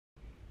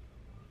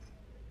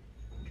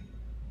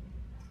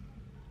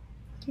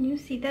Can you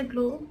see the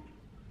glow?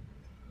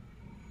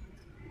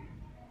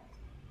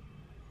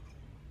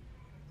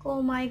 Oh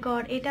my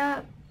god, এটা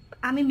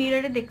আমি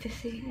মিররে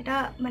দেখতেছি, এটা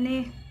মানে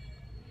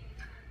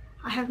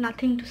I have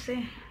nothing to say.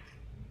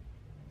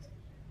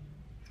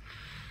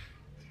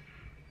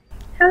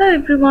 Hello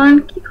everyone,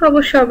 কি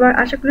খবর সবার?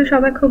 আশা করি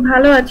সবাই খুব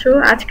ভালো আছো।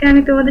 আজকে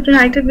আমি তোমাদের জন্য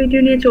আরেকটা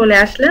ভিডিও নিয়ে চলে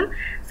আসলাম।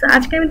 সো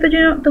আজকে আমি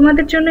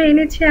তোমাদের জন্য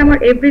এনেছি আমার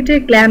এভরিডে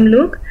গ্ল্যাম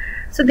লুক।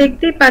 সো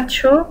দেখতেই পাচ্ছ,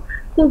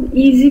 খুব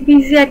ইজি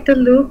পিজি একটা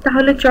লুক।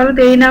 তাহলে চলো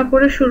দেরি না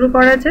করে শুরু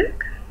করা যাক।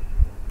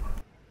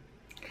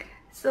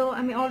 সো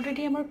আমি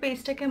অলরেডি আমার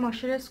ফেসটাকে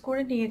ময়শ্চারাইজ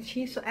করে নিয়েছি।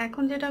 সো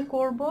এখন যেটা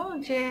করব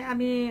যে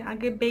আমি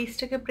আগে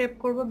বেসটাকে প্রেপ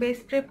করব। বেস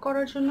প্রেপ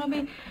করার জন্য আমি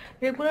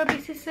রেগুলার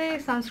বেসিসে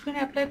সানস্ক্রিন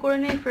অ্যাপ্লাই করে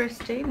নিই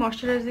ফার্স্টে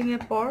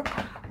ময়শ্চারাইজিংয়ের পর।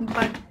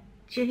 বাট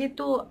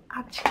যেহেতু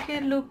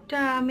আজকের লুকটা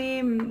আমি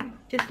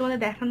যে তোমাদের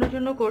দেখানোর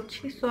জন্য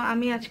করছি, সো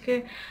আমি আজকে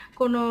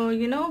কোনো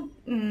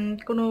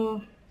কোনো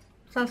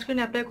সানস্ক্রিন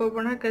অ্যাপ্লাই করবো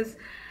না, বিকজ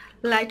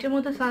লাইটের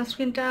মধ্যে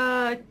সানস্ক্রিনটা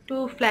একটু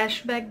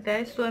ফ্ল্যাশব্যাক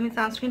দেয়। সো আমি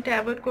সানস্ক্রিনটা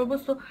অ্যাভয়েড করবো।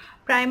 সো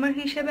প্রাইমার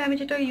হিসেবে আমি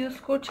যেটা ইউজ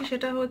করছি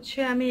সেটা হচ্ছে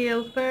আমি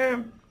এলফার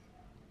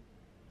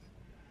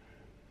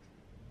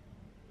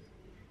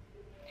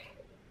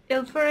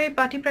এই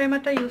পার্টি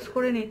প্রাইমারটা ইউজ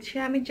করে নিচ্ছি।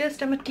 আমি জাস্ট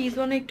আমার টি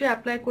জোনে একটু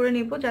অ্যাপ্লাই করে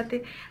নিব, যাতে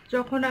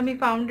যখন আমি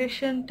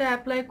ফাউন্ডেশনটা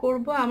অ্যাপ্লাই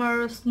করব আমার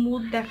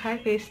স্মুথ দেখায়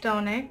ফেসটা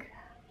অনেক।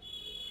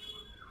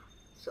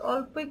 সো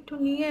অল্প একটু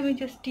নিয়ে আমি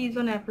জাস্ট টি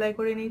জোনে অ্যাপ্লাই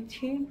করে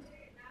নিচ্ছি।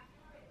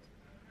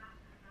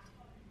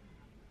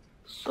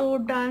 সো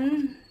ডান।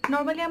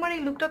 নর্মালি আমার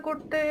এই লুকটা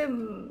করতে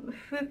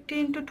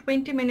 15 to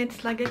 20 মিনিটস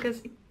লাগে, বিকজ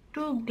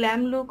একটু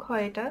গ্ল্যাম লুক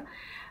হয় এটা।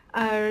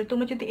 আর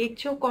তোমরা যদি এর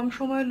চেয়েও কম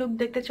সময়ের লুক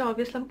দেখতে চাও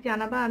অবভিয়াসলি আমাকে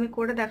জানাবা, আমি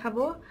করে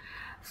দেখাবো।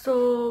 সো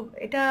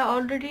এটা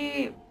অলরেডি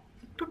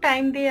একটু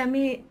টাইম দিয়ে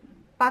আমি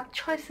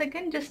 5-6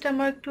 সেকেন্ড জাস্ট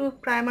আমার একটু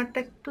প্রাইমারটা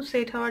একটু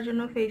সেট হওয়ার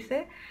জন্য ফেসে।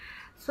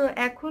 সো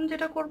এখন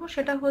যেটা করব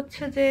সেটা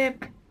হচ্ছে যে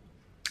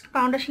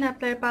ফাউন্ডেশন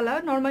অ্যাপ্লাই পালা।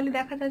 নর্মালি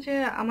দেখা যায় যে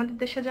আমাদের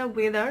দেশে যা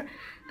ওয়েদার,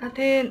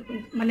 তাতে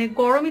মানে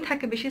গরমই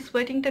থাকে বেশি,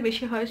 সোয়েটিংটা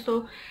বেশি হয়। সো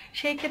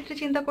সেই ক্ষেত্রে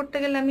চিন্তা করতে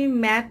গেলে আমি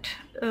ম্যাট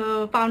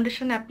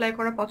ফাউন্ডেশন অ্যাপ্লাই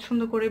করা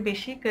পছন্দ করি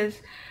বেশি, বিকজ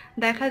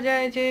দেখা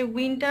যায় যে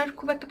উইন্টার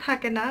খুব একটা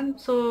থাকে না।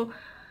 সো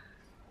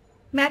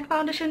ম্যাট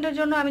ফাউন্ডেশনটার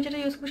জন্য আমি যেটা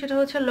ইউজ করি সেটা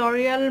হচ্ছে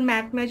L'Oréal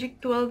mat magic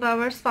 12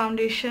 hours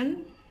foundation.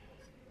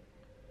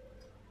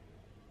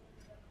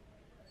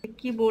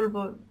 কি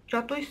বলবো,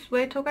 যতই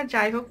সোয়েট হোক আর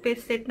যাই হোক, ফেস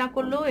সেট না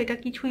করলেও এটা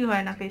কিছুই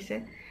হয় না ফেসে।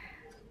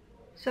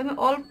 সো আমি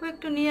অল্প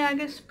একটু নিয়ে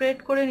আগে স্প্রেড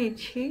করে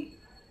নিচ্ছি।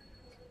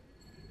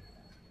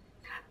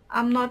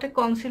 I am not a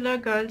concealer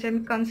girl যে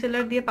আমি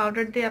কনসিলার দিয়ে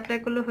পাউডার দিয়ে অ্যাপ্লাই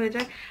করলে হয়ে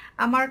যায়।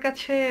 আমার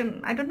কাছে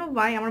আই ডোন্ট নো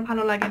ওয়াই আমার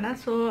ভালো লাগে না।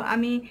 সো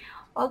আমি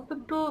অল্প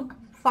একটু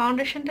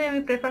ফাউন্ডেশনটাই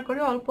আমি প্রেফার করি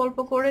অল্প অল্প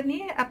করে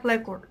নিয়ে অ্যাপ্লাই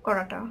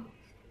করাটা।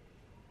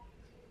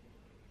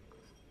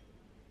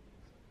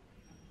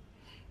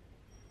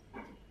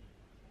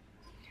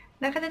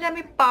 দেখা যায় যে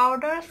আমি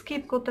পাউডার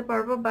স্কিপ করতে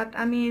পারবো, বাট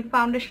আমি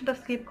ফাউন্ডেশনটা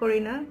স্কিপ করি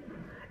না।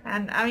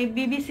 অ্যান্ড আমি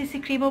বিবিসিসি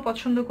ক্রিমও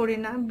পছন্দ করি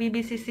না।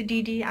 বিবিসিসি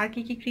ডিডি আর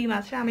কি কি ক্রিম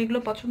আছে আমি এগুলো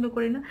পছন্দ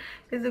করি না,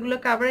 বিকজ এগুলো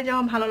কাভারেজ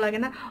আমার ভালো লাগে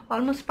না,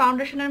 অলমোস্ট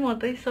ফাউন্ডেশনের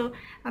মতোই। সো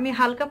আমি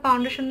হালকা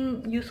ফাউন্ডেশন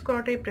ইউজ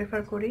করাটাই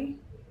প্রেফার করি।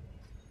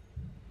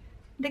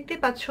 দেখতেই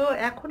পাচ্ছ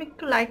এখন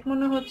একটু লাইট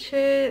মনে হচ্ছে,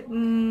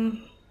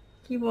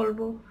 কি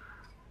বলবো,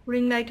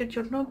 রিং লাইটের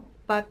জন্য,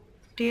 বাট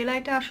ডে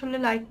লাইটে আসলে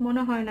লাইট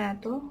মনে হয় না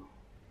এত।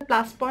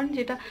 প্লাস পয়েন্ট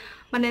যেটা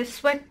মানে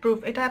সোয়েট প্রুফ,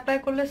 এটা অ্যাপ্লাই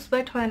করলে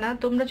সোয়েট হয় না।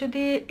 তোমরা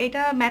যদি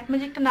এটা ম্যাট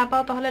ম্যাজিকটা না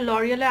পাও তাহলে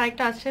লরিয়ালের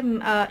আরেকটা আছে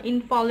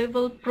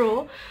ইনফলিবল প্রো,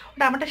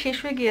 ওটা আমারটা শেষ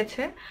হয়ে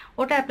গিয়েছে,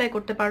 ওটা অ্যাপ্লাই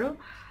করতে পারো।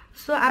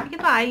 সো আমি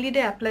কিন্তু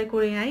আইলিডে অ্যাপ্লাই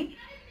করি নাই,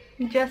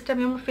 জাস্ট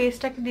আমি আমার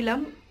ফেসটাকে দিলাম,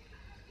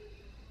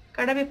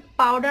 কারণ আমি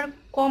পাউডার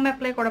কম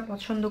অ্যাপ্লাই করা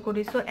পছন্দ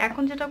করি। সো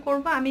এখন যেটা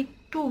করবো আমি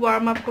একটু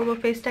ওয়ার্ম আপ করবো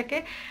ফেসটাকে।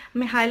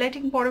 আমি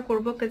হাইলাইটিং পরে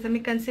করবো, বিকজ আমি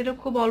কনসিলার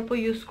খুব অল্প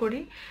ইউজ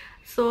করি।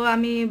 সো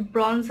আমি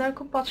ব্রনজার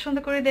খুব পছন্দ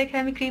করি দেখে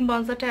আমি ক্রিম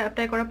ব্রনজারটা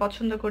অ্যাপ্লাই করা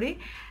পছন্দ করি।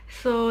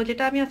 সো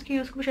যেটা আমি আজকে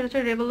ইউজ করবো সেটা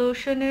হচ্ছে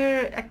রেভলিউশনের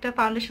একটা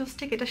ফাউন্ডেশন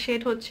স্টিক, এটা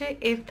শেড হচ্ছে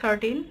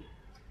F13।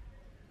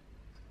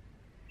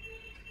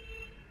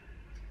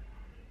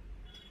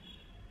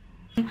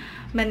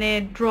 মানে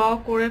ড্র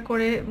করে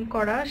করে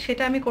করা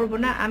সেটা আমি করব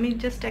না, আমি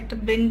জাস্ট একটা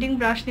ব্লেন্ডিং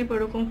ব্রাশ নিব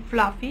এরকম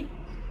ফ্লাফি,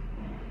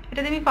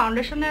 এটাতে আমি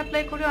ফাউন্ডেশনে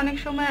অ্যাপ্লাই করি অনেক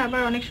সময়,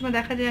 আবার অনেক সময়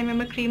দেখা যায় আমি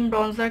আমার ক্রিম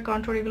ব্রনজার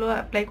কন্ট্রোল এগুলো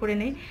অ্যাপ্লাই করে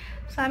নিই।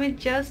 সো আমি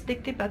জাস্ট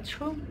দেখতে পাচ্ছ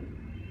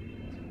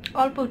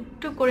অল্প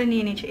একটু করে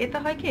নিয়ে নিচ্ছি। এতে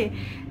হয় কি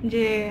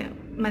যে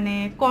মানে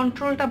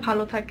কন্ট্রোলটা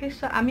ভালো থাকে।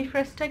 সো আমি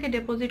ফার্স্টটাকে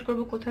ডিপোজিট করব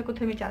কোথায়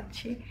কোথায় আমি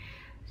যাচ্ছি।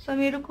 সো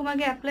আমি এরকম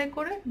আগে অ্যাপ্লাই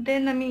করে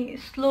দেন আমি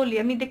স্লোলি,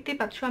 আমি দেখতেই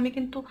পাচ্ছ আমি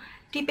কিন্তু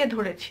টিপে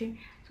ধরেছি,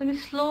 সো আমি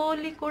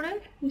স্লোলি করে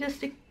জাস্ট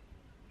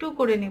একটু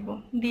করে নেব,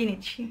 দিয়ে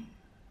নিচ্ছি।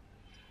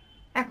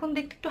 এখন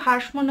দেখতে একটু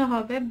হার্শ মনে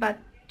হবে, বাট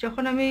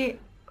যখন আমি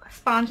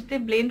স্পাঞ্জ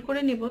দিয়ে ব্লেন্ড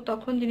করে নিব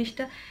তখন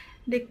জিনিসটা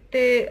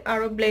দেখতে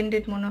আরও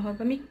ব্লেন্ডেড মনে হবে।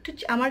 আমি একটু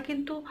আমার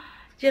কিন্তু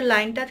যে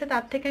লাইনটা আছে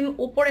তার থেকে আমি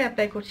উপরে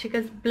অ্যাপ্লাই করছি,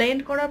 বিকজ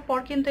ব্লেন্ড করার পর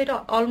কিন্তু এটা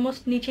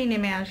অলমোস্ট নিচেই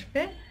নেমে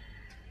আসবে।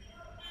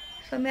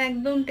 সো আমি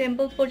একদম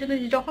টেম্পল পর্যন্ত,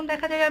 যখন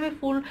দেখা যায় আমি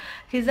ফুল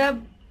হিজাব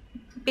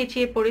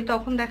পেঁচিয়ে পড়ি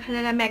তখন দেখা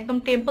যায় আমি একদম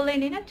টেম্পলে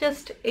নিই না,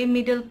 জাস্ট এই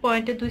মিডল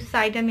পয়েন্টে 2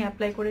 সাইডে আমি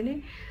অ্যাপ্লাই করে নিই।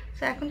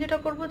 সো এখন যেটা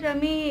করব যে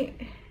আমি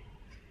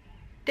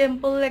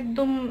টেম্পল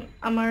একদম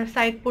আমার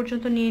সাইড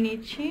পর্যন্ত নিয়ে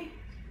নিচ্ছি,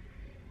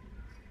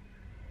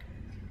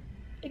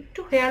 একটু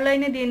হেয়ার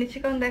লাইনে দিয়ে নিচ্ছি,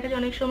 কারণ দেখা যায়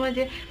অনেক সময়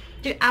যে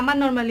আমার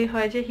নর্মালি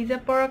হয় যে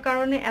হিজাব পরার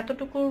কারণে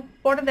এতটুকু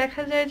পরে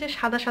দেখা যায় যে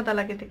সাদা সাদা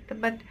লাগে দেখতে,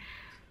 বাট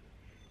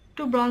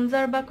একটু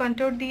ব্রঞ্জার বা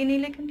কন্ট্যুর দিয়ে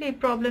নিলে কিন্তু এই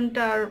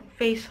প্রবলেমটা আর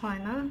ফেস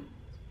হয় না।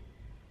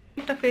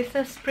 একটা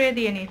ফেসের স্প্রে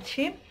দিয়ে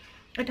নিচ্ছি,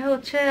 এটা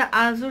হচ্ছে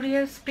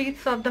আজুরিয়ার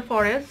স্পিরিটস অফ দ্য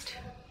ফরেস্ট।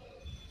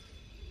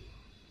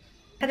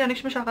 অনেক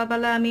সময়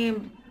সকালবেলা আমি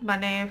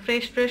মানে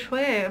ফ্রেশ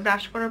হয়ে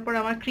ব্রাশ করার পর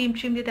আমার ক্রিম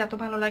দিতে এত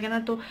ভালো লাগে না,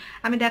 তো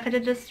আমি দেখা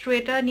যায় জাস্ট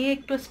স্প্রেটা নিয়ে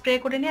একটু স্প্রে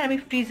করে নিয়ে আমি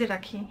ফ্রিজে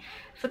রাখি।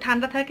 সো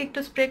ঠান্ডা থাকে একটু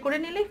স্প্রে করে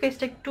নিলেই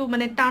ফেসটা একটু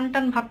মানে টান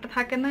টান ভাবটা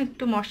থাকে না,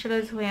 একটু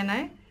ময়শ্চারাইজ হয়ে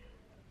নেয়।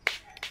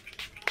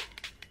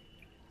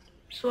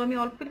 সো আমি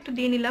অল্প একটু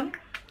দিয়ে নিলাম।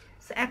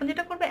 সো এখন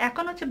যেটা করবো,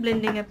 এখন হচ্ছে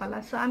ব্লেন্ডিংয়ের পালা।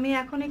 সো আমি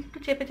এখন একটু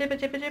চেপে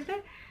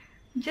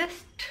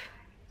জাস্ট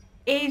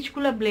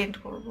এইজগুলো ব্লেন্ড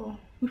করব,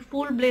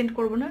 ফুল ব্লেন্ড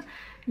করব না,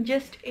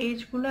 জাস্ট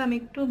এইজগুলো আমি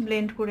একটু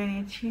ব্লেন্ড করে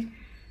নিয়েছি।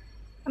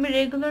 আমি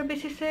রেগুলার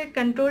বেসিসে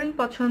কন্ট্যুরিং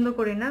পছন্দ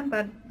করি না,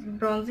 বাট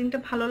ব্রঞ্জিংটা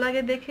ভালো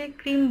লাগে দেখে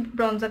ক্রিম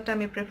ব্রঞ্জারটা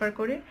আমি প্রেফার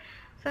করি।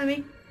 সো আমি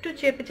একটু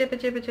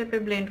চেপে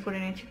ব্লেন্ড করে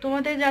নিয়েছি।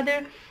 তোমাদের যাদের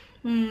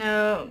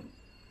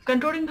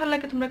কন্ট্যুরিং ভালো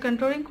লাগে তোমরা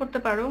কন্ট্যুরিং করতে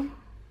পারো।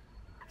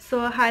 সো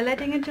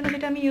হাইলাইটিংয়ের জন্য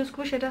যেটা আমি ইউজ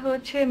করবো সেটা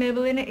হচ্ছে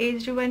মেবেলিনের এজ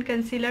ডিভাইন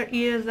কনসিলার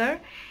ইরেজার,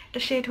 এটা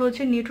শেড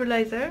হচ্ছে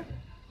নিউট্রালাইজার।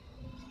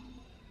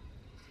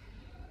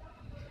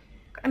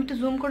 আমি একটু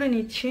জুম করে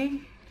নিচ্ছি,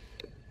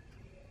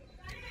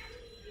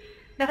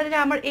 দেখা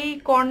যায় আমার এই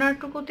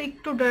কর্নারটুকুতে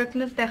একটু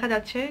ডার্কনেস দেখা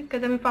যাচ্ছে,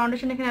 কারণ আমি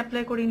ফাউন্ডেশন এখানে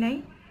অ্যাপ্লাই করি নাই।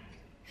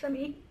 সো আমি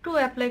একটু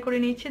অ্যাপ্লাই করে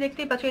নিচ্ছি,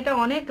 দেখতেই পাচ্ছ এটা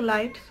অনেক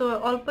লাইট, সো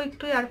অল্প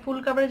একটু, আর ফুল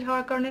কাভারেজ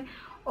হওয়ার কারণে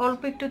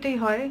অল্প একটুতেই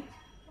হয়,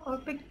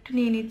 অল্প একটু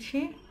নিয়ে নিচ্ছি,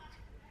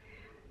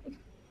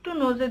 একটু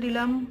নোজে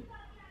দিলাম,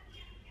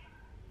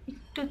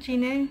 একটু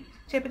চিনে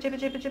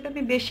চেপে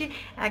আমি বেশি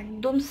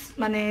একদম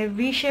মানে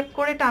ভি শেপ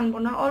করে টানবো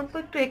না, অল্প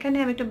একটু এখানে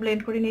আমি একটু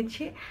ব্লেন্ড করে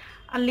নিচ্ছি,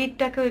 আর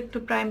লিডটাকেও একটু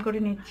প্রাইম করে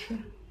নিচ্ছি।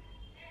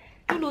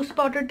 একটু লুজ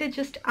পাউডার দিয়ে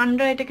জাস্ট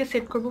আন্ডার এটাকে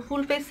সেট করবো,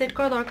 ফুল ফেস সেট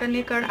করা দরকার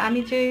নেই, কারণ আমি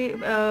যে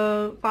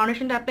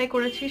ফাউন্ডেশনটা অ্যাপ্লাই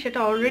করেছি সেটা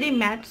অলরেডি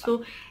ম্যাট। সো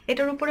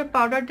এটার উপরে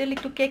পাউডার দিলে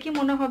একটু কেকি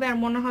মনে হবে, আর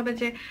মনে হবে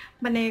যে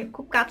মানে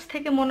খুব কাছ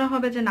থেকে মনে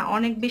হবে যে না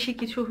অনেক বেশি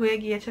কিছু হয়ে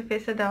গিয়েছে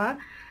ফেসে দেওয়া।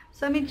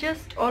 সো আমি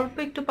জাস্ট অল্প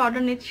একটু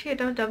পাউডার নিচ্ছি,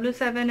 এটা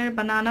W7 এর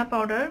বানানা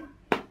পাউডার,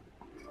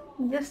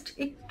 জাস্ট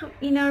একটু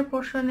ইনার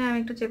পোর্শনে আমি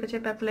একটু চেপে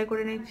অ্যাপ্লাই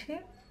করে নিচ্ছি।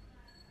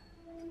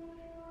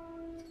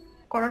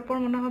 করার পর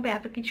মনে হবে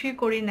এত কিছুই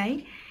করি নাই,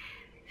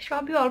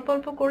 সবই অল্প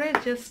অল্প করে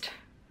জাস্ট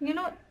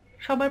ইউনো,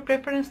 সবার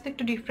প্রেফারেন্স তো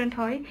একটু ডিফারেন্ট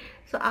হয়।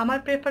 সো আমার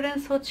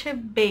প্রেফারেন্স হচ্ছে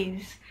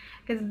বেজ,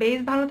 বেজ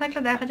ভালো থাকলে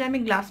দেখা যায় আমি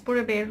গ্লাস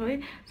পরে বের হই।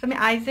 সো আমি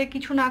আইজে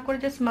কিছু না করে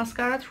জাস্ট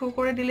মাস্কারা থ্রু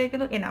করে দিলে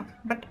কিন্তু এনাফ,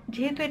 বাট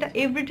যেহেতু এটা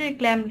এভরিডে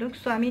গ্ল্যাম লুক,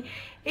 সো আমি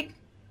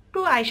একটু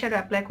আইশ্যাডো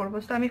অ্যাপ্লাই করবো।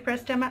 সো আমি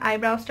ফার্স্টে আমার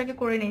আইব্রাউজটাকে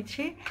করে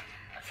নিচ্ছি।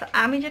 সো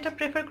আমি যেটা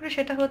প্রেফার করি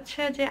সেটা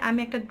হচ্ছে যে আমি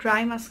একটা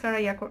ড্রাই মাস্কারা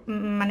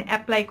মানে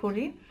অ্যাপ্লাই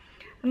করি।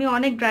 আমি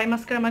অনেক ড্রাই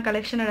মাস্কারা আমার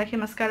কালেকশনে রাখি,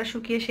 মাস্কারা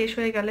শুকিয়ে শেষ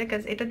হয়ে গেলে,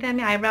 কাজ এটাতে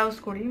আমি আইব্রাউজ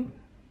করি।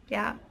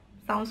 ইয়া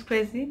সাউন্ডস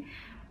ক্রেজি,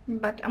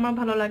 বাট আমার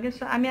ভালো লাগে।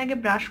 সো আমি আগে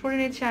ব্রাশ করে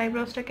নিচ্ছি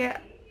আইব্রাউজটাকে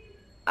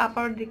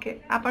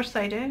আপার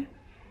সাইডে।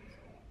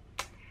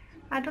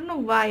 আই ডোন্ট নো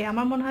ওয়াই,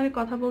 আমার মনে হয় আমি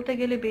কথা বলতে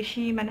গেলে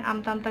বেশি মানে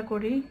আমতা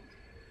করি।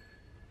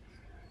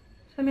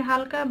 সো আমি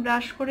হালকা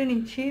ব্রাশ করে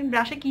নিচ্ছি,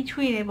 ব্রাশে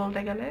কিছুই নেই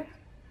বলতে গেলে,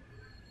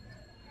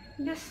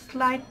 জাস্ট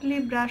স্লাইটলি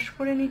ব্রাশ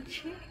করে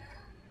নিচ্ছি।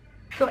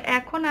 তো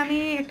এখন আমি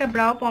একটা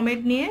ব্রাউ পমেড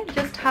নিয়ে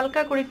জাস্ট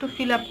হালকা করে একটু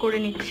ফিল আপ করে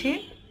নিচ্ছি।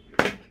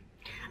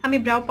 আমি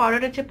ব্রাউ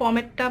পাউডারের যে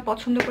পমেডটা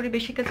পছন্দ করি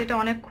বেশি, কাজ এটা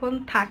অনেকক্ষণ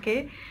থাকে।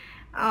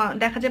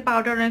 দেখা যায়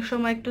পাউডার অনেক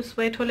সময় একটু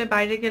সোয়েট হলে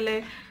বাইরে গেলে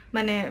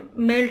মানে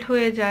মেল্ট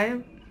হয়ে যায়।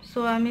 সো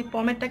আমি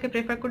পমেডটাকে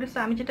প্রেফার করি। সো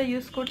আমি যেটা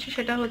ইউজ করছি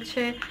সেটা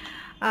হচ্ছে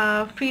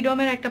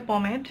ফ্রিডমের একটা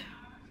পমেড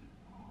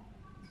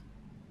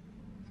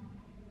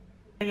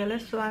গেলে।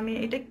 সো আমি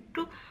এটা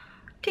একটু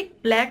ঠিক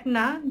ব্ল্যাক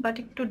না, বাট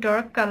একটু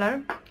ডার্ক কালার।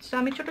 সো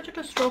আমি ছোট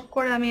স্ট্রোক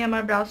করে আমি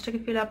আমার ব্রাউজটাকে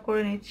ফিল আপ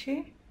করে নিচ্ছি।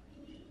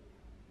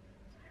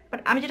 বাট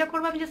আমি যেটা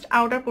করবো, আমি জাস্ট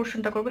আউটার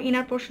পোর্শনটা করবো,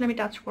 ইনার পোর্শন আমি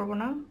টাচ করবো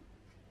না।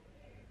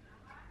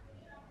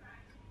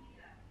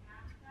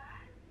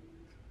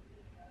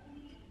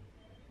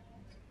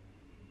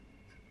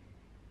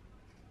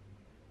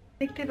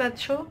 দেখতে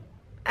পাচ্ছ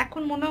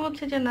এখন মনে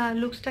হচ্ছে যে না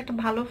লুকসটা একটা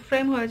ভালো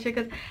ফ্রেম হয়েছে,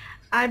 কারণ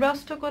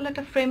আইব্রাউজটা করলে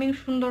একটা ফ্রেমিং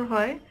সুন্দর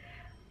হয়।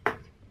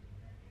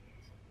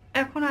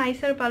 এখন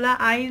আইসের পালা।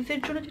 আইসের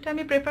জন্য যেটা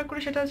আমি প্রেফার করি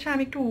সেটা হচ্ছে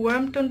আমি একটু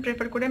ওয়ার্ম টোন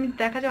প্রেফার করি। আমি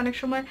দেখা যায় অনেক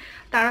সময়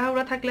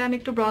তাড়াহুড়া থাকলে আমি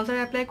একটু ব্রঞ্জার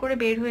অ্যাপ্লাই করে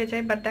বের হয়ে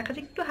যাই, বাট দেখা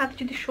যায় একটু হাতে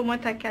যদি সময়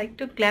থাকে আর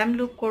একটু গ্ল্যাম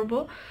লুক করব,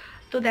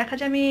 তো দেখা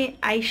যায় আমি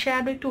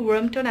আইশ্যাডো একটু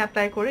ওয়ার্ম টোন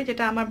অ্যাপ্লাই করি,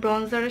 যেটা আমার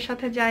ব্রঞ্জারের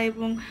সাথে যায়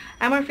এবং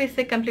আমার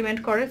ফেসে কমপ্লিমেন্ট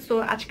করে। সো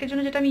আজকের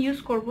জন্য যেটা আমি ইউজ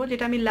করব,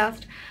 যেটা আমি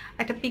লাস্ট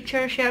একটা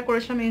পিকচার শেয়ার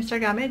করেছিলাম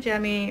ইনস্টাগ্রামে, যে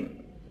আমি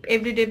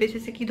এভরিডে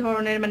বেসিসে কী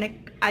ধরনের মানে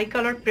আই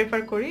কালার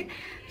প্রেফার করি।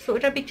 সো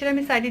ওটার পিকচার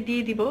আমি সাইডে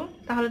দিয়ে দিব,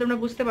 তাহলে তোমরা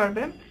বুঝতে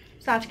পারবে।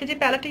 সো আজকে যে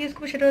প্যালেটটা ইউজ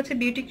করবো সেটা হচ্ছে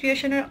beauty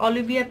ক্রিয়েশনের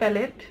Olivia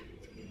palette.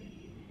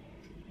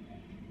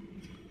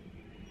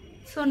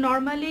 So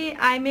normally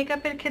I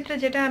মেকআপের ক্ষেত্রে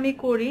যেটা আমি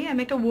করি, আমি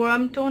একটা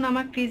ওয়ার্ম টোন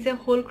আমার ক্রিজে,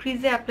 হোল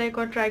ক্রিজে অ্যাপ্লাই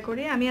করা ট্রাই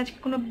করি। আমি আজকে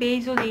কোনো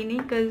বেসও দিইনি,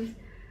 বিকজ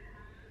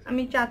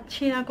আমি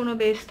চাচ্ছি না কোনো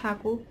বেস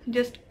থাকুক,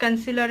 জাস্ট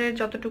কনসিলারের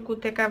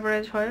যতটুকুতে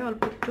কভারেজ হয়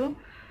অল্প একটু।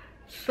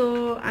 সো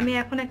আমি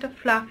এখন একটা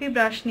ফ্লাফি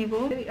ব্রাশ নিব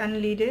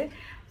আনলিডে।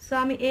 সো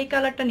আমি এই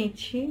কালারটা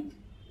নিচ্ছি।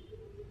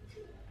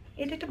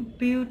 এটা একটা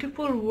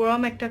বিউটিফুল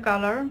ওয়ার্ম একটা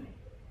কালার।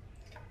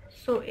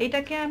 সো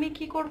এটাকে আমি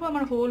কি করব,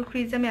 আমার হোল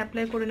ক্রিজে আমি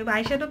অ্যাপ্লাই করে নেব।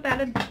 আইশ্যাডো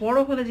প্যালেট বড়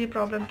হলে যে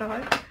প্রবলেমটা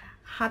হয়,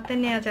 হাতে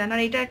নেওয়া যায় না।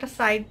 আর এটা একটা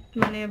সাইড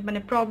মানে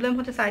প্রবলেম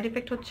হচ্ছে, সাইড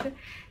এফেক্ট হচ্ছে,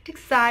 ঠিক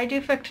সাইড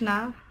এফেক্ট না,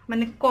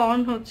 মানে কন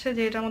হচ্ছে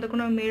যে এটার মধ্যে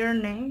কোনো মিরর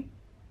নেই।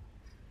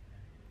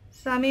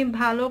 সো আমি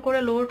ভালো করে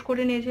লোড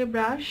করে নিয়েছি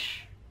ব্রাশ,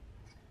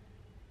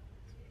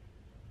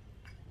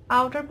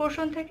 আউটার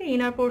পোর্শন থেকে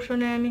ইনার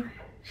পোর্শনে আমি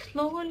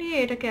স্লোলি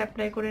এটাকে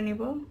অ্যাপ্লাই করে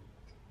নিব।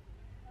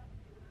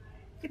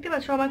 দেখতে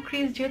পাচ্ছ আমার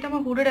ক্রিজ যেহেতু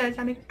আমার হুডেড আছে,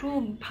 আমি একটু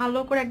ভালো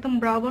করে একদম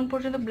ব্রাউন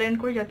পর্যন্ত ব্লেন্ড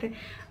করি যাতে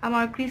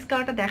আমার ক্রিজ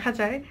কালারটা দেখা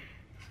যায়।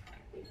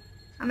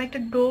 আমি একটা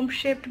ডোম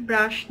শেপড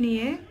ব্রাশ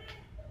নিয়ে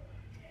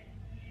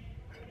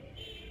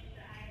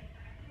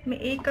আমি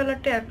এই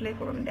কালারটা অ্যাপ্লাই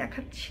করব। আমি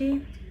দেখাচ্ছি,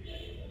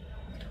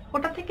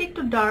 ওটা থেকে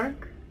একটু ডার্ক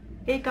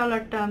এই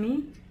কালারটা আমি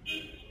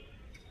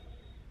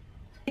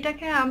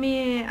এটাকে আমি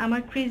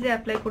আমার ক্রিজে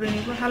অ্যাপ্লাই করে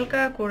নিব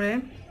হালকা করে।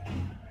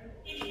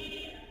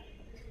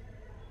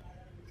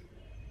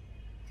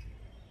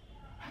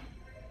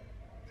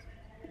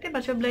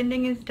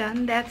 Blending is done,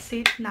 that's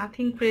it,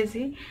 nothing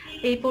crazy.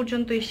 এই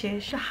পর্যন্তই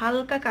শেষ।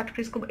 হালকা কাট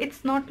ক্রিজ করবো, it's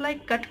not like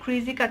cut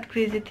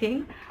ক্রিজি thing,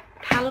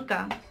 হালকা,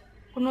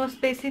 কোনো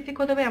স্পেসিফিক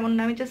হতে হবে এমন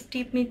না। আমি জাস্ট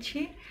টিপ নিচ্ছি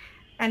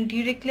অ্যান্ড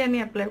ডিরেক্টলি আমি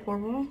অ্যাপ্লাই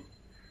করবো।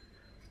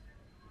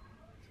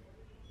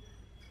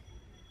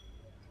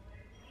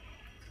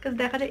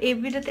 দেখা যায়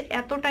এভরিডেতে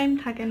এত টাইম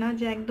থাকে না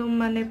যে একদম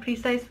মানে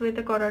প্রিসাইজ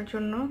ওয়েতে করার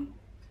জন্য।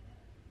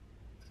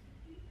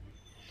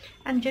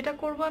 অ্যান্ড যেটা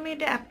করব, আমি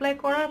এটা অ্যাপ্লাই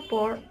করার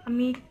পর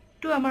আমি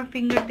একটু আমার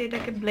ফিঙ্গার দিয়ে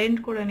এটাকে ব্লেন্ড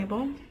করে নেব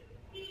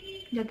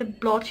যাতে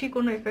ব্লচি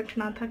কোনো এফেক্ট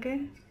না থাকে।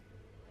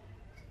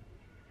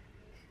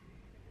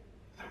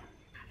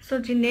 সো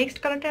যে নেক্সট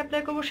কালারটা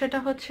অ্যাপ্লাই করবো সেটা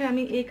হচ্ছে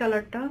আমি এই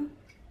কালারটা,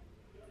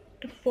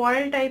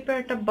 ফয়েল টাইপের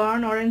একটা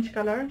বার্ন অরেঞ্জ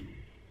কালার।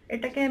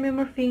 এটাকে আমি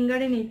আমার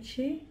ফিঙ্গারে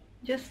নিচ্ছি,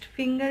 জাস্ট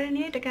ফিঙ্গারে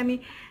নিয়ে এটাকে আমি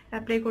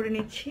অ্যাপ্লাই করে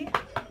নিচ্ছি।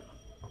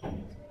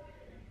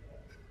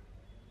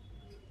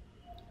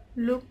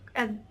 Look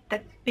at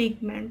that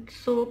pigment,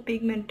 so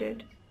pigmented.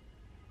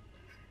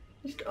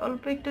 Just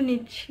অল্প একটু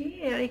নিচ্ছি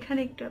আর এখানে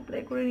একটু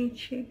অ্যাপ্লাই করে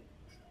নিচ্ছি।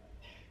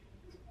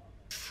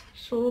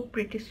 So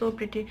pretty, so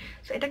pretty.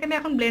 So এটাকে আমি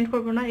এখন ব্লেন্ড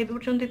করবো না, এই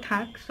পর্যন্তই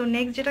থাক। সো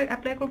নেক্সট যেটা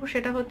অ্যাপ্লাই করবো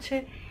সেটা হচ্ছে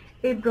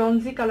এই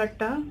ব্রঞ্জি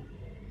কালারটা।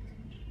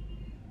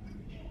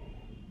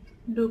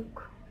 লুক,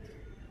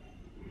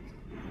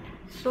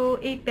 সো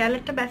এই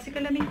প্যালেটটা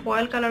বেসিক্যালি আমি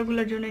ফয়েল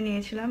কালারগুলোর জন্য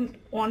নিয়েছিলাম,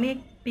 অনেক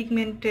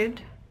পিগমেন্টেড।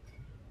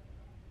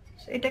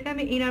 এটাকে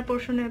আমি ইনার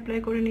পোর্শনে অ্যাপ্লাই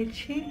করে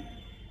নিচ্ছি।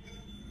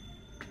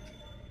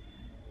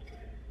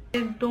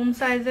 ডোম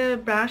সাইজের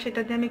ব্রাশ,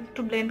 এটাতে আমি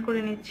একটু ব্লেন্ড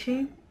করে নিচ্ছি।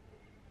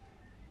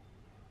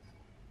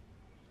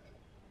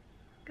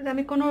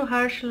 আমি কোনো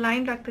হার্শ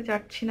লাইন রাখতে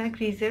চাচ্ছি না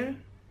ক্রিজের।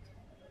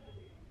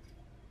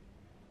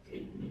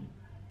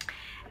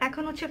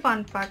 এখন হচ্ছে ফান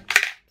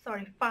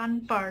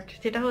পার্ট,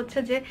 যেটা হচ্ছে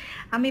যে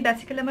আমি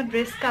বেসিক্যালি আমার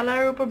ড্রেস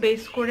কালারের উপর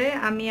বেস করে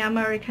আমি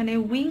আমার এখানে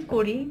উইং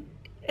করি।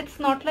 ইটস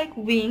নট লাইক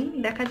উইং,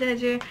 দেখা যায়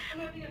যে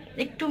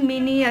একটু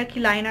মিনি আর কি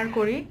লাইনার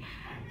করি।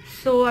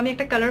 সো আমি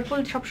একটা কালারফুল,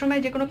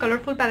 সবসময় যে কোনো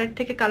কালারফুল প্যালেট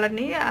থেকে কালার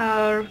নিই,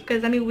 আর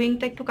বিকজ আমি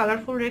উইংটা একটু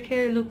কালারফুল রেখে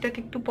লুকটাকে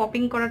একটু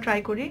পপিং করা ট্রাই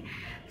করি।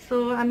 সো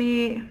আমি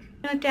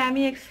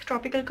Tammy x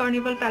tropical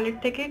carnival palette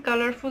থেকে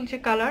কালারফুল যে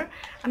কালার,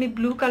 আমি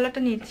ব্লু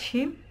কালারটা নিচ্ছি।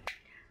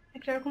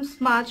 একটা এরকম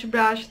স্মাচ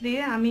ব্রাশ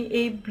দিয়ে আমি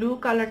এই ব্লু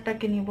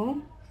কালারটাকে নিব।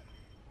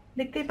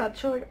 দেখতেই পাচ্ছ,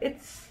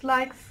 it's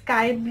like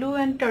sky blue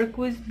and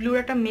turquoise ব্লুর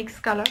একটা মিক্স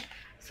কালার।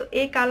 সো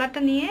এই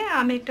কালারটা নিয়ে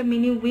আমি একটা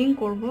মিনি উইং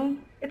করব।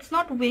 ইটস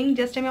নট উইং,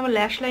 জাস্ট আমি আমার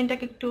ল্যাশ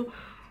লাইনটাকে একটু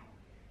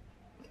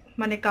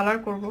মানে কালার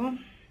করব।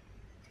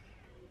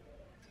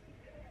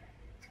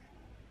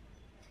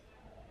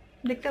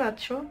 দেখতে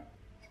পাচ্ছ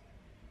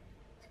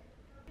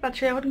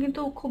এখন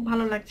কিন্তু খুব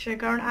ভালো লাগছে,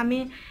 কারণ আমি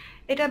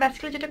এটা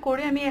বেসিক্যালি যেটা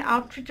করি, আমি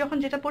আউটফিট যখন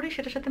যেটা পরি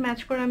সেটার সাথে ম্যাচ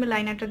করে আমি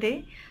লাইনারটা দেই।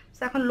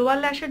 সো এখন লোয়ার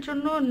ল্যাশের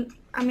জন্য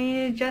আমি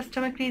জাস্ট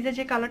আমার ক্রিজে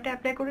যে কালারটা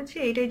অ্যাপ্লাই করেছি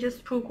এইটাই জাস্ট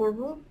ট্রু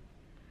করবো,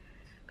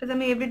 বিকজ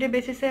আমি এভরিডে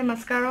বেসিসে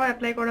মাস্কারাও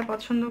অ্যাপ্লাই করা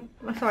পছন্দ,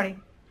 সরি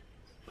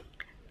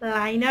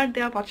লাইনার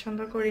দেওয়া পছন্দ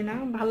করি না,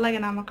 ভাল লাগে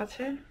না আমার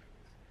কাছে।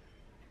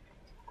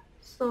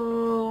 সো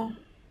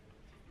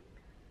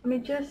আমি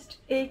জাস্ট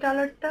এই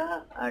কালারটা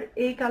আর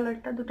এই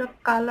কালারটা,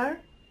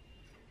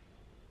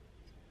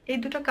 এই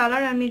দুটো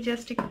কালার আমি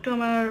জাস্ট একটু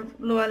আমার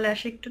লোয়ার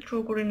ল্যাশে একটু থ্রো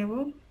করে নেব।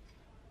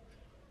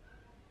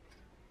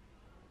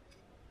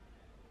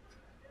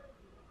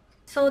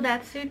 So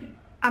that's it.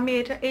 আমি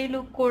এটা এই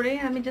লুক করে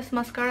আমি জাস্ট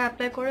মাস্কারা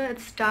অ্যাপ্লাই করে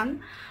ইটস ডান।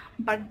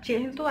 বাট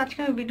যেহেতু আজকে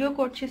আমি ভিডিও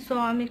করছি, সো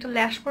আমি একটা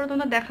ল্যাশ পরে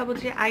তোমাদের দেখাবো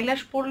যে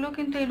আইল্যাশ পরলেও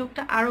কিন্তু এই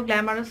লুকটা আরও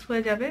গ্ল্যামারাস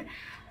হয়ে যাবে।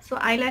 সো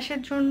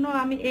আইল্যাশের জন্য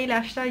আমি এই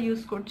ল্যাশটা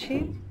ইউজ করছি।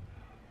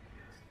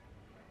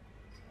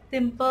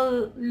 সিম্পল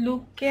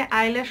লুককে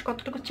আইল্যাশ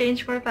কতটুকু চেঞ্জ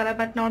করে ফেলা,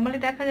 বাট নর্মালি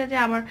দেখা যায় যে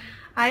আমার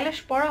আইল্যাশ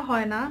পরা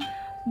হয় না,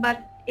 বাট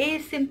এই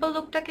সিম্পল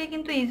লুকটাকে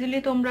কিন্তু ইজিলি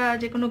তোমরা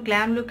যে কোনো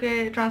গ্ল্যাম লুকে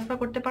ট্রান্সফার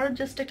করতে পারো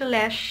জাস্ট একটা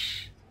ল্যাশ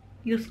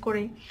ইউজ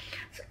করেই।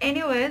 সো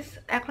এনিওয়েজ,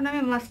 এখন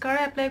আমি মাস্কারা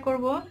অ্যাপ্লাই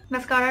করব।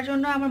 মাস্কারার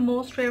জন্য আমার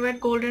মোস্ট ফেভারিট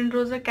গোল্ডেন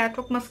রোজের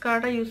ক্যাটওয়াক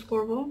মাস্কারাটা ইউজ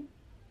করব।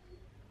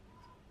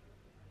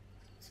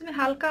 আমি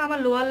হালকা আমার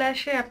লোয়ার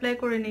ল্যাশে অ্যাপ্লাই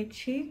করে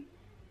নিচ্ছি।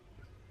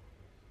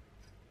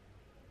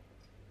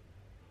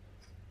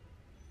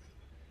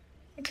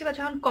 দেখতে পাচ্ছ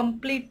এখন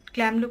কমপ্লিট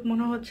গ্ল্যাম লুক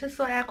মনে হচ্ছে।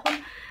 সো এখন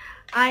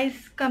আইস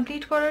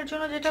কমপ্লিট করার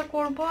জন্য যেটা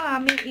করব,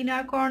 আমি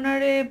ইনার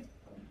কর্নারে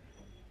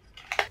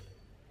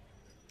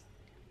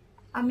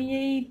আমি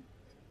এই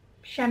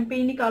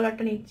শ্যাম্পেইনি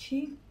কালারটা নিচ্ছি।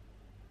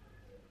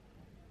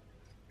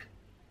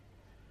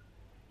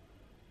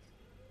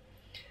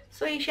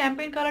 সো এই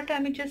শ্যাম্পেইন কালারটা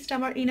আমি জাস্ট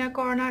আমার ইনার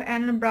কর্নার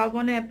অ্যান্ড ব্রাউ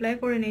বনে অ্যাপ্লাই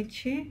করে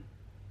নিচ্ছি।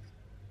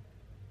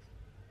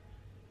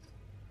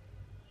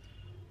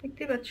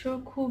 দেখতে পাচ্ছ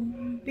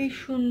খুবই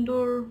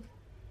সুন্দর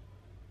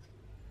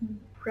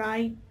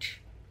ব্রাইট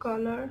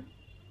কালার।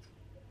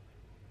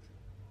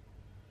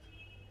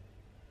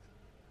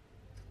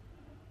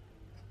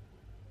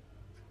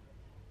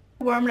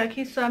 ওয়ার্ম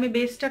রাখি। সো আমি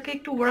বেসটাকে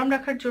একটু ওয়ার্ম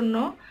রাখার জন্য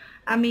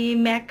আমি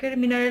ম্যাকের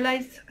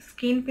মিনারেলাইজ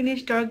স্কিন ফিনিশ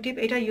ডার্ক ডিপ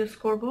এটা ইউজ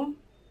করব।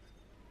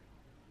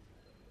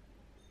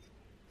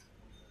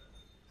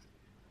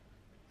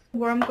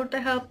 ওয়ার্ম করতে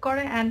হেল্প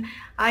করে অ্যান্ড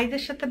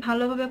আইজের সাথে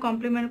ভালোভাবে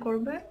কমপ্লিমেন্ট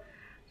করবে।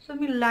 সো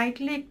আমি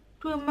লাইটলি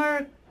একটু আমার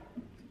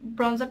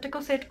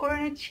ব্রঞ্জারটাকেও সেট করে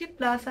নিচ্ছি,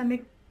 প্লাস আমি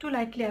একটু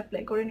লাইটলি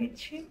অ্যাপ্লাই করে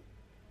নিচ্ছি।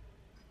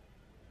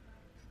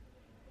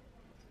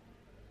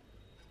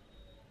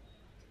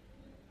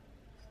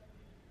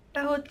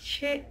 এটা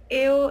হচ্ছে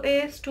AOA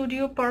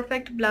স্টুডিও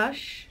পারফেক্ট ব্লাশ।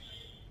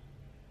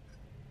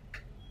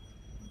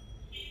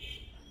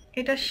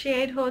 এটা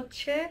শেড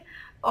হচ্ছে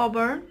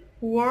অবার্ন,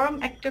 ওয়ার্ম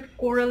একটা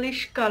কোরালিশ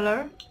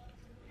কালার,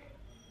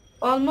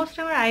 অলমোস্ট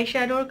আমার আই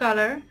শ্যাডোর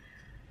কালার।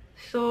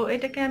 সো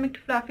এটাকে আমি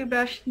একটু ফ্লাফি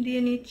ব্রাশ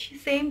দিয়ে নিচ্ছি,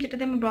 সেম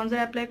যেটাতে আমি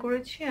ব্রঞ্জার অ্যাপ্লাই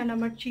করেছি, অ্যান্ড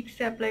আমার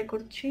চিকসে অ্যাপ্লাই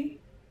করছি।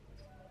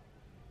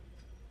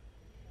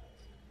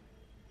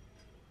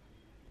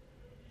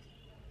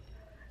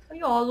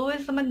 আমি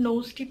অলওয়েজ আমার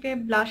নোজ টিপে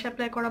ব্লাশ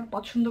অ্যাপ্লাই করা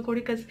পছন্দ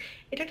করি, কাজ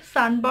এটা একটা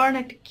সানবার্ন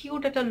একটা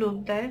কিউট একটা লুক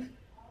দেয়।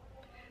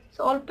 সো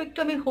অল্প একটু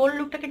আমি হোল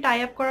লুকটাকে টাই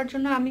আপ করার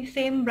জন্য আমি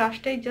সেম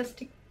ব্রাশটাই জাস্ট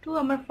একটু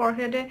আমার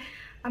ফরহেডে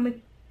আমি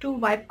একটু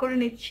ওয়াইপ করে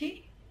নিচ্ছি,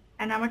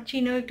 অ্যান্ড আমার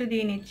চিনেও একটু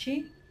দিয়ে নিচ্ছি।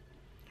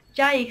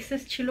 যা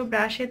এক্সেস ছিল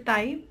ব্রাশে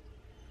তাই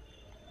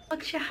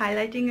হচ্ছে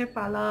হাইলাইটিংয়ের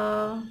পালা।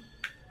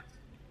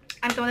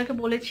 আমি তোমাদেরকে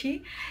বলেছি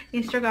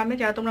ইনস্টাগ্রামে,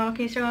 যারা তোমরা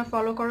আমাকে ইনস্টাগ্রামে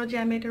ফলো করো, যে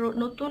আমি এটা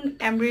নতুন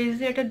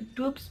অ্যামব্রেজি একটা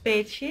ডুপস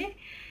পেয়েছি,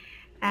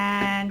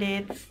 and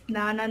it's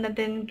none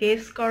then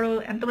guess করো।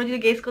 তোমরা যদি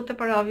গেস করতে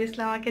পারো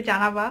অবভিয়াসলি আমাকে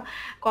জানাবা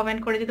কমেন্ট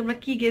করে যে তোমরা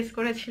কি গেস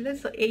করেছিলে।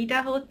 সো এইটা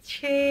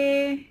হচ্ছে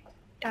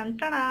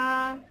টানটানা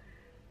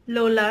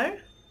লোলার।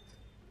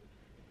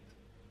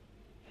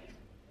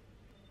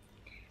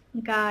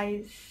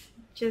 Guys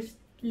just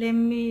let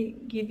me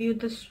give you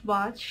the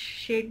swatch,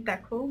 shade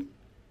দেখো।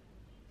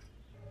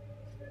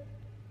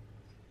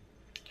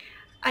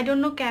 I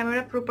don't know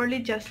camera properly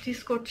justice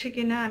করছে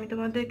কিনা, আমি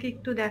তোমাদেরকে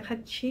একটু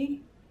দেখাচ্ছি।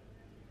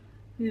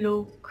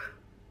 Look,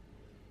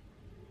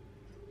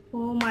 O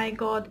my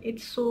god,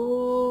 it's so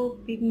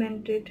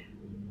pigmented.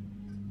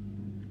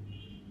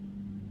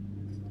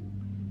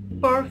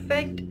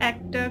 Perfect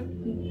একটা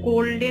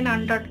গোল্ডেন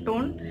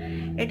আন্ডারটোন।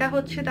 এটা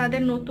হচ্ছে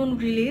তাদের নতুন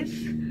রিলিজ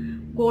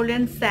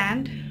গোল্ডেন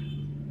স্যান্ড।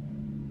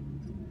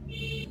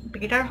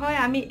 বেটার হয়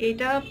আমি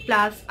এটা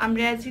প্লাস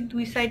আমরেজি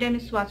দুই সাইডে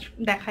আমি সোয়াচ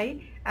দেখাই,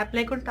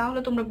 অ্যাপ্লাই করি, তাহলে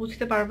তোমরা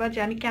বুঝতে পারবা যে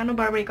আমি কেন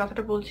বারবার এই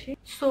কথাটা বলছি।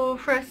 সো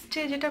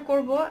ফার্স্টে যেটা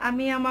করব,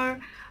 আমি আমার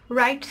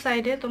রাইট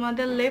সাইডে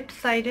তোমাদের লেফট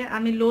সাইডে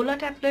আমি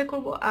লোলাটা অ্যাপ্লাই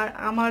করব, আর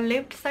আমার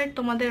লেফট সাইড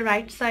তোমাদের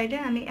রাইট সাইডে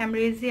আমি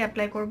আমরেজি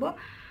অ্যাপ্লাই করব।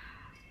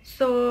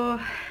 সো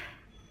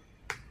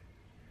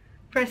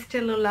ফার্স্টে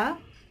লোলা,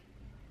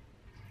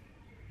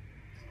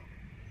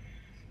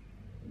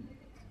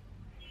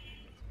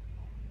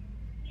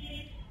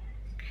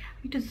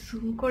 একটু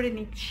জুম করে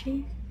নিচ্ছি।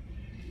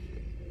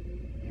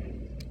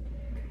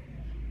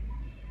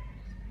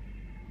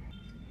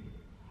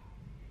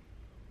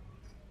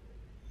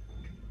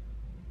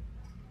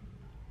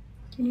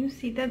 Can you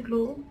see the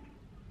glow?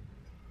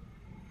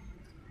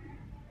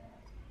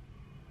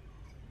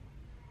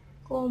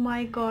 Oh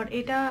my god,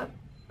 এটা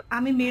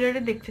আমি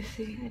মিররে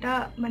দেখতেছি, এটা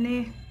মানে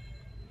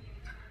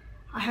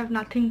I have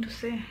nothing to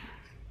say.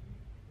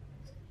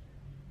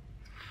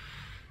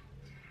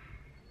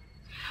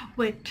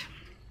 Wait,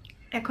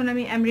 এখন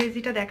আমি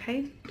আমরেজিটা দেখাই।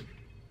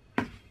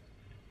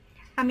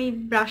 আমি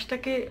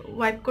ব্রাশটাকে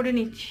ওয়াইপ করে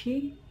নিচ্ছি,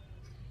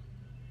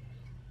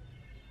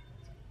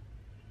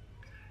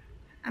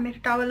 আমি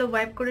একটা টাওয়েলে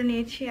ওয়াইপ করে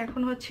নিয়েছি।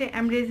 এখন হচ্ছে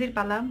আমরেজির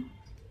পালা।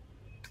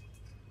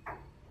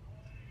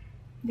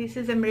 This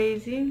is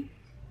আমরেজি।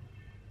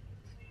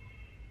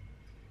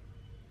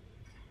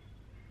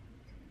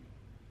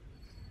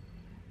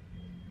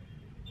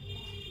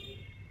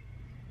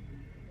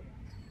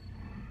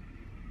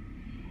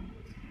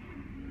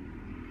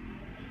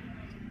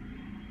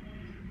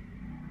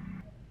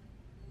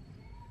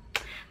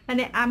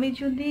 মানে আমি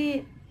যদি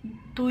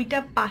দুইটা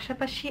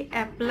পাশাপাশি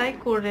অ্যাপ্লাই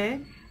করে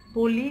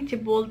বলি যে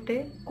বলতে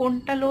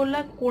কোনটা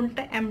লোলা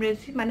কোনটা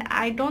অ্যামরেজি, মানে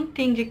আই ডোন্ট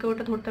থিঙ্ক যে কেউ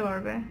ওটা ধরতে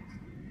পারবে।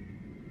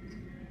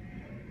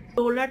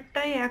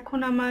 লোলারটাই এখন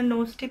আমার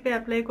নোজ টিপে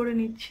অ্যাপ্লাই করে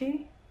নিচ্ছি।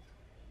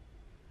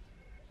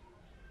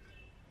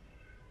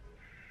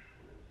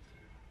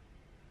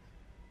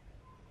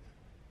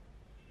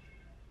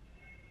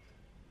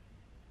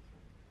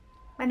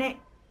 মানে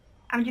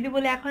আমি যদি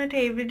বলি এখন এটা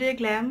everyday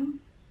glam,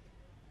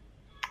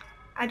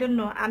 I don't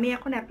know, আমি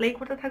এখন অ্যাপ্লাই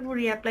করতে থাকবো,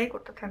 রিঅ্যাপ্লাই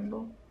করতে থাকবো।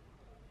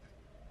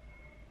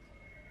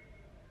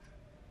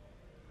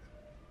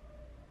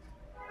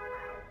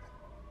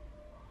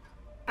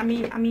 আমি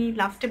আমি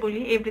লাস্টে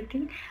বলি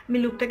এভরিথিং, আমি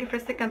লুকটাকে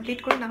ফার্স্টে কমপ্লিট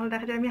করি, না হলে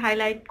দেখা যায় আমি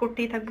হাইলাইট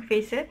করতেই থাকবো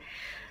ফেসে।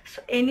 সো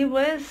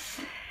এনিওয়েজ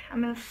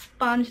আমি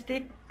স্পঞ্জ দিয়ে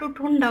একটু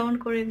টোন ডাউন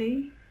করে দিই।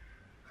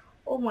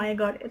 ও মাই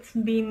গড, ইটস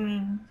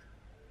বিমিং।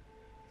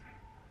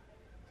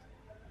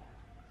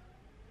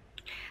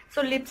 সো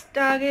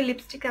লিপসটা আগে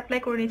লিপস্টিক অ্যাপ্লাই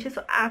করে নিয়েছি।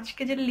 সো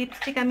আজকে যে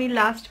লিপস্টিক আমি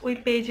লাস্ট ওই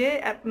পেজে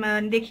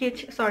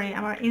দেখিয়েছি, সরি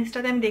আমার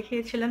ইনস্টাতে আমি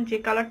দেখিয়েছিলাম যে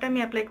কালারটা আমি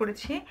অ্যাপ্লাই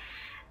করেছি।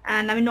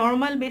 অ্যান্ড আমি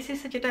নর্মাল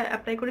বেসিসে যেটা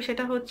অ্যাপ্লাই করি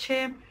সেটা হচ্ছে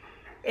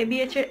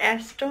ABH এর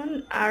অ্যাস্টন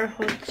আর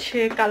হচ্ছে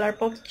কালার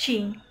পপ চি।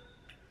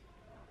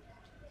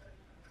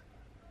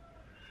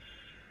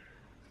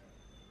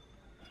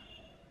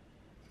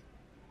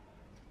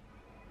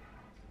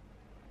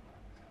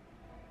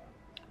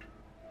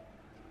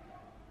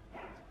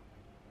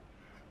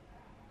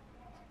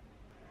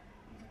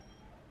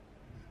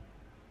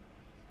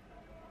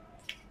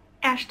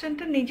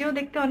 অ্যাস্টনটা নিজেও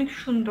দেখতে অনেক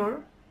সুন্দর,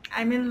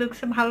 আই মিন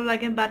লুকসে ভালো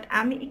লাগে, বাট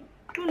আমি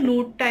একটু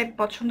নুড টাইপ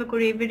পছন্দ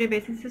করি এভরিডে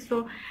বেসিসে। সো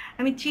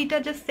আমি চিটা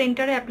জাস্ট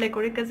সেন্টারে অ্যাপ্লাই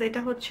করি, বিকজ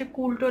এটা হচ্ছে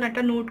কুল টোন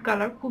একটা নুড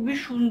কালার, খুবই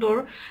সুন্দর।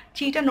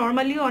 চিটা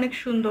নর্মালিও অনেক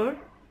সুন্দর।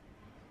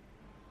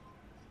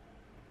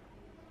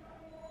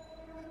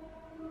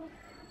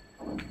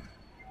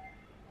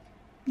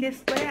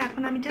 ডিসপ্লে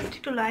এখন আমি জাস্ট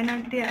একটু লাইনার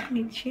দিয়ে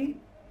নিচ্ছি।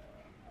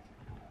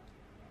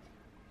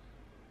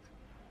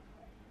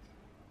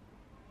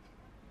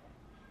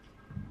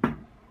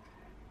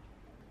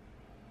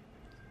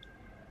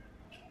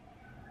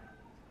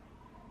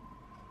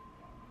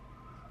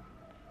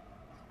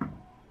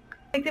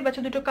 দেখতে পাচ্ছ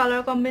দুটো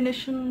কালার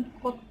কম্বিনেশন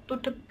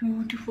কতটা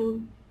beautiful.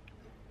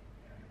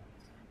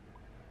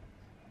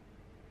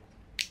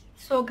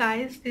 So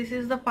guys this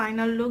is the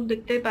final look.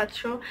 দেখতেই পাচ্ছ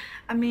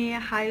আমি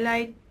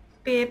হাইলাইট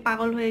পেয়ে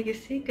পাগল হয়ে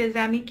গেছি, কাজ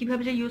আমি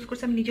কিভাবে যে ইউজ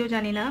করছি আমি নিজেও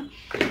জানি না,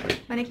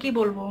 মানে কি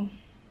বলবো,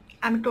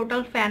 আমি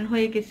টোটাল ফ্যান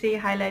হয়ে গেছি এই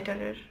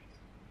হাইলাইটারের।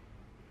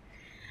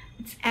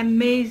 It's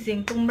amazing.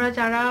 তোমরা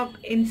যারা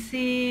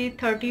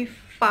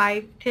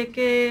NC35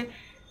 থেকে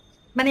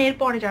মানে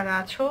এরপরে যারা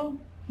আছো,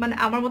 মানে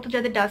আমার মতো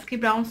যাদের dusky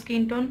brown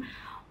skin tone,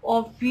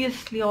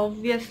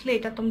 obviously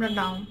এটা তোমরা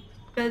নাও,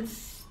 বিকজ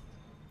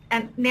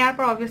নেওয়ার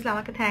পর অবভিয়াসলি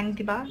আমাকে থ্যাঙ্কস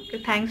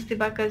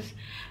দিবা because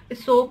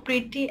it's so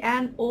pretty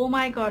and O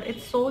my god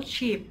it's so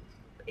chip.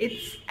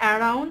 It's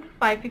around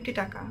 550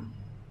 টাকা,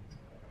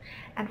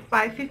 অ্যান্ড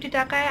 550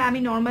 টাকায় আমি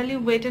নর্মালি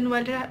ওয়েট অ্যান্ড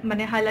ওয়াইল্ডের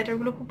মানে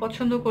হাইলাইটারগুলো খুব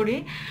পছন্দ করি,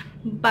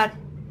 but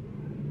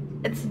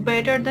it's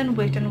better then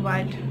wait and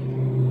wild.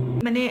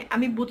 মানে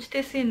আমি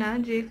বুঝতেছি না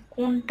যে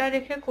কোনটা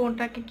রেখে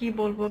কোনটাকে কি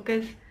বলবো,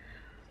 because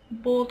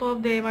both of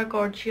them are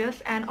gorgeous.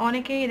 And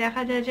অনেকেই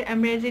দেখা যায় যে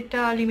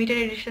অ্যামরেজিটা লিমিটেড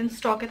এডিশন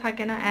স্টকে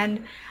থাকে না। অ্যান্ড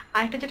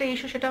আরেকটা যেটা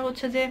ইস্যু সেটা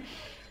হচ্ছে যে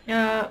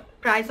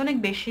প্রাইস অনেক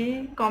বেশি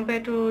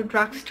compare to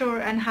drug store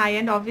and high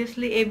end.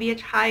 Obviously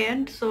ABH high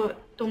end, so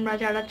তোমরা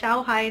যারা চাও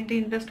হাই এন্ড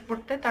ইনভেস্ট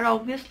করতে তারা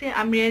obviously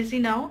অ্যামরেজি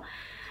now,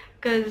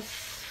 because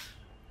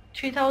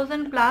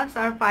 3000 plus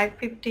R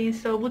 550।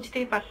 So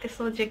বুঝতেই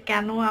পারতেছো যে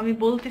কেন আমি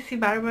বলতেছি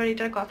বারবার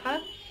এটার কথা।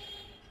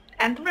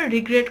 অ্যান্ড তোমরা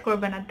রিগ্রেট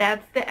করবে না,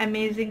 দ্যাটস দ্য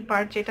অ্যামেজিং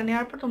পার্ট, যেটা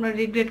নেওয়ার পর তোমরা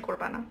রিগ্রেট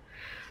করবে না।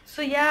 সো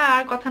ইয়া,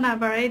 আর কথা না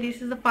বাড়াই, this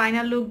is the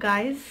final look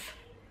guys.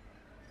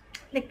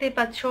 দেখতেই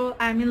পাচ্ছ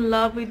I am in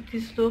love with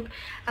this look.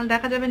 And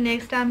দেখা যাবে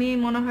নেক্সট আমি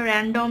মনে হয়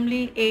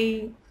র্যান্ডমলি এই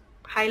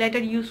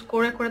হাইলাইটার ইউজ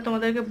করে করে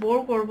তোমাদেরকে বোর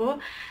করবো।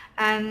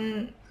 অ্যান্ড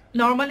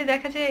নর্মালি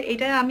দেখা যায়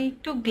এটা আমি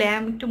একটু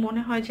গ্ল্যাম, একটু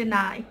মনে হয় যে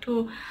না একটু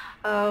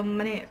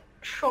মানে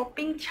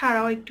শপিং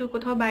ছাড়াও একটু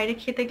কোথাও বাইরে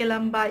খেতে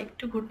গেলাম বা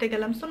একটু ঘুরতে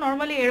গেলাম, সো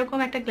নর্মালি এরকম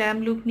একটা গ্ল্যাম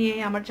লুক নিয়ে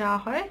আমার যাওয়া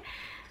হয়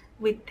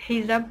উইথ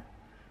হিজাব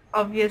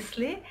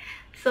অবভিয়াসলি।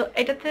 সো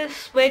এটাতে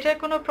সোয়েটার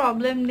কোনো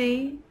প্রবলেম নেই,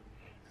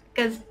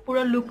 বিকজ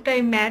পুরো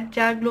লুকটাই ম্যাট,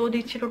 যা গ্লো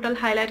দিচ্ছে টোটাল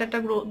হাইলাইটারটা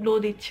গ্লো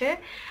দিচ্ছে।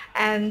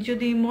 অ্যান্ড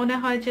যদি মনে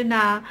হয় যে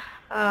না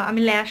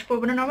আমি ল্যাশ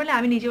পরবো না, নর্মালি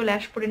আমি নিজেও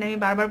ল্যাশ পরি না, আমি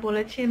বারবার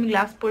বলেছি আমি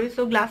গ্লাস পরি,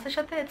 সো গ্লাসের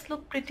সাথে it's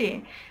look pretty.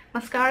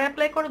 Mascara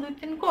apply করো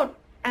 2-3 coat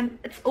and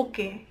it's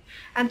okay.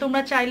 And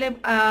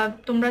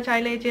তোমরা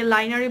চাইলে যে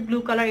লাইনারে ব্লু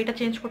কালার এটা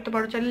চেঞ্জ করতে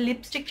পারো, চাইলে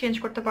লিপস্টিক চেঞ্জ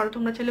করতে পারো,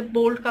 তোমরা চাইলে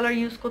বোল্ড কালার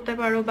ইউজ করতে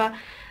পারো, বা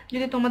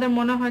যদি তোমাদের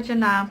মনে হয় যে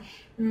না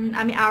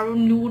আমি আরও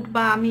নুড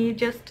বা আমি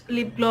জাস্ট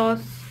লিপ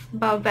গ্লস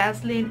বা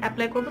ভ্যাসলিন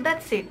অ্যাপ্লাই করবো,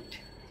 দ্যাটস ইট।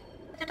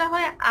 যেটা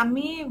হয়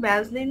আমি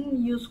ভ্যাসলিন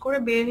ইউজ করে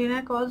বের হই না,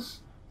 কজ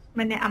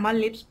মানে আমার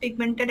লিপস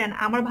পিগমেন্টেড অ্যান্ড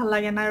আমার ভাল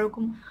লাগে না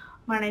এরকম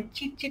মানে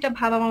চিটচিটা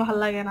ভাব, আমার ভাল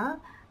লাগে না।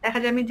 দেখা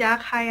যায় আমি যা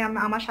খাই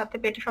আমার সাথে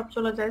পেটে সব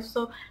চলে যায়।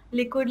 সো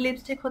লিকুইড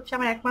লিপস্টিক হচ্ছে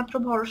আমার একমাত্র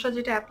ভরসা,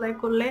 যেটা অ্যাপ্লাই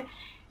করলে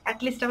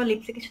অ্যাটলিস্ট আমার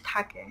লিপসে কিছু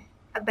থাকে।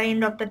 at the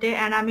end of the day,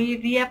 and আমি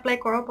রিঅ্যাপ্লাই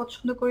করা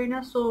পছন্দ করি না।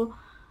 সো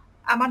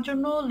আমার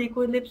জন্য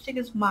liquid lipstick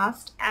is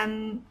must. And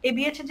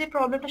এবিএচ এর যে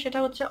প্রবলেমটা সেটা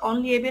হচ্ছে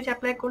অনলি এবিএচ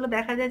অ্যাপ্লাই করলে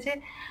দেখা যায় যে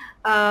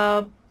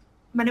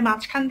মানে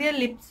মাঝখান দিয়ে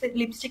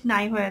লিপস্টিক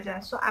নাই হয়ে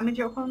যায়। সো আমি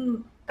যখন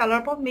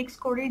কালার পপ মিক্স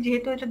করি,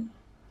 যেহেতু এটা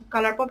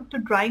কালার পপ একটু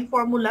ড্রাইং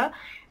ফর্মুলা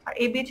আর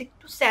এবিএচ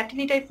একটু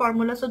স্যাটিনি টাইপ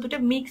ফর্মুলা, সো দুটো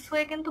মিক্স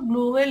হয়ে কিন্তু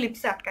গ্লু হয়ে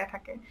লিপসে আটকায়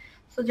থাকে।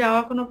 সো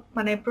যাওয়ার কোনো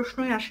মানে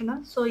প্রশ্নই আসে না।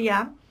 সো ইয়া,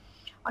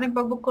 অনেক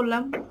বকবক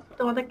করলাম।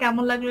 তোমাদের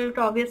কেমন লাগলো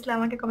এটা অবভিয়াসলি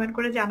আমাকে কমেন্ট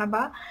করে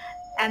জানাবা।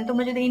 অ্যান্ড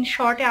তোমরা যদি ইন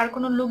শর্টে আর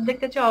কোনো লুক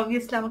দেখতে চাও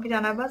অবভিয়াসলি আমাকে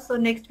জানাবা। সো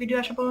নেক্সট ভিডিও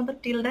আসা পর্যন্ত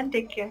টিল দেন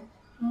টেক কেয়ার।